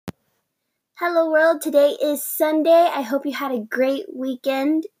Hello world, today is Sunday. I hope you had a great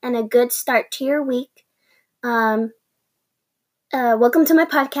weekend and a good start to your week. Welcome to my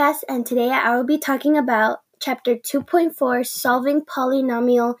podcast, and today I will be talking about Chapter 2.4, Solving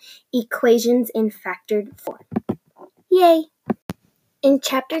Polynomial Equations in Factored Form. Yay! In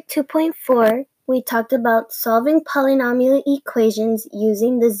Chapter 2.4, we talked about solving polynomial equations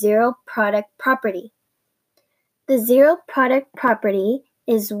using the zero product property. The zero product property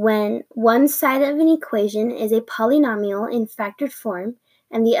is when one side of an equation is a polynomial in factored form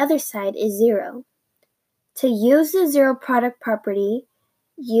and the other side is zero. To use the zero product property,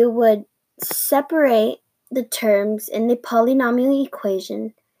 you would separate the terms in the polynomial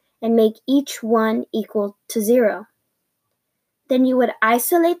equation and make each one equal to zero. Then you would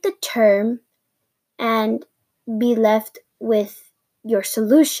isolate the term and be left with your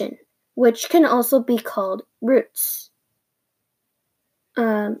solution, which can also be called roots.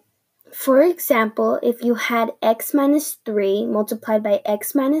 For example, if you had x minus 3 multiplied by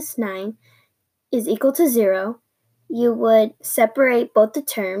x minus 9 is equal to 0, you would separate both the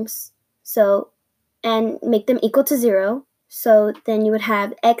terms and make them equal to 0. So then you would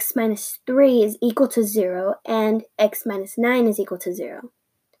have x minus 3 is equal to 0 and x minus 9 is equal to 0.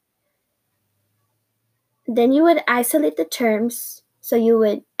 Then you would isolate the terms, so you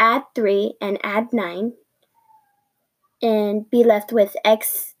would add 3 and add 9. And be left with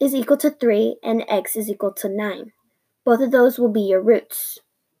x is equal to 3 and x is equal to 9. Both of those will be your roots.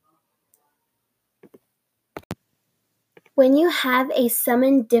 When you have a sum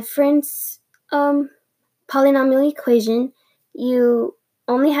and difference polynomial equation, you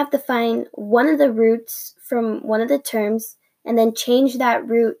only have to find one of the roots from one of the terms and then change that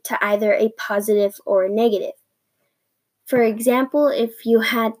root to either a positive or a negative. For example, if you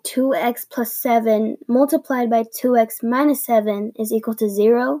had 2x plus 7 multiplied by 2x minus 7 is equal to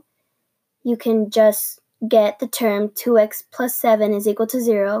 0, you can just get the term 2x plus 7 is equal to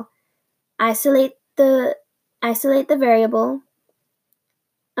 0, isolate the variable,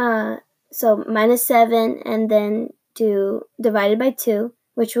 so minus 7, and then do divided by 2,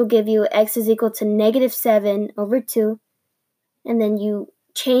 which will give you x is equal to negative 7 over 2, and then you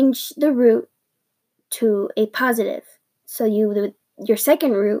change the root to a positive. So your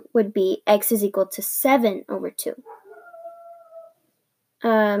second root would be x is equal to 7 over 2.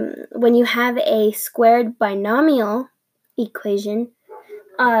 When you have a squared binomial equation,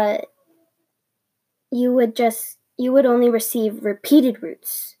 you would only receive repeated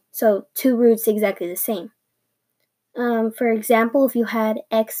roots. So two roots exactly the same. For example, if you had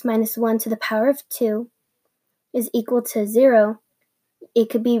x minus 1 to the power of 2 is equal to 0, it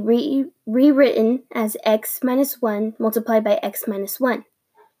could be rewritten as x minus 1 multiplied by x minus 1.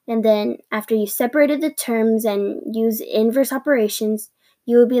 And then after you separated the terms and use inverse operations,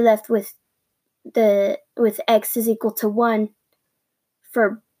 you will be left with x is equal to 1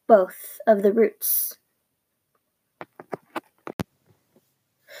 for both of the roots.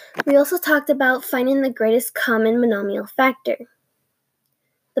 We also talked about finding the greatest common monomial factor.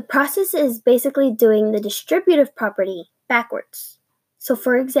 The process is basically doing the distributive property backwards. So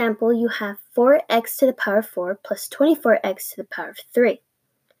for example, you have 4x to the power of 4 plus 24x to the power of 3.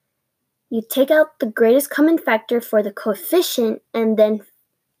 You take out the greatest common factor for the coefficient and then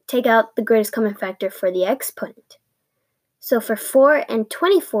take out the greatest common factor for the exponent. So for 4 and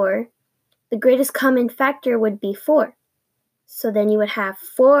 24, the greatest common factor would be 4. So then you would have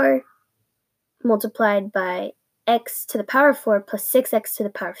 4 multiplied by x to the power of 4 plus 6x to the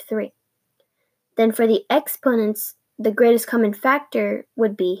power of 3. Then for the exponents, the greatest common factor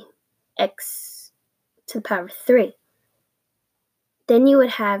would be x to the power of 3. Then you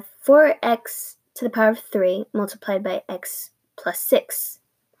would have 4x to the power of 3 multiplied by x plus 6.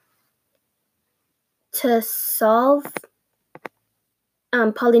 To solve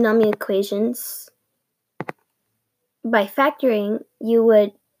polynomial equations, by factoring, you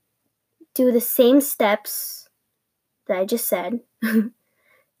would do the same steps that I just said.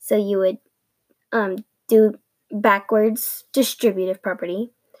 So you would do backwards distributive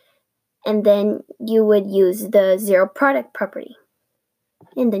property, and then you would use the zero product property,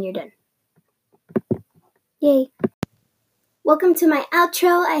 and then you're done. Yay! Welcome to my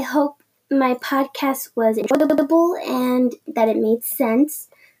outro. I hope my podcast was enjoyable and that it made sense.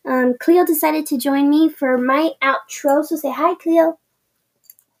 Cleo decided to join me for my outro, so say hi, Cleo.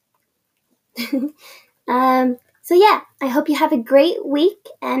 So yeah, I hope you have a great week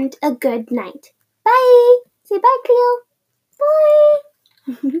and a good night. Bye! Say bye, Cleo.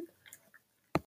 Bye!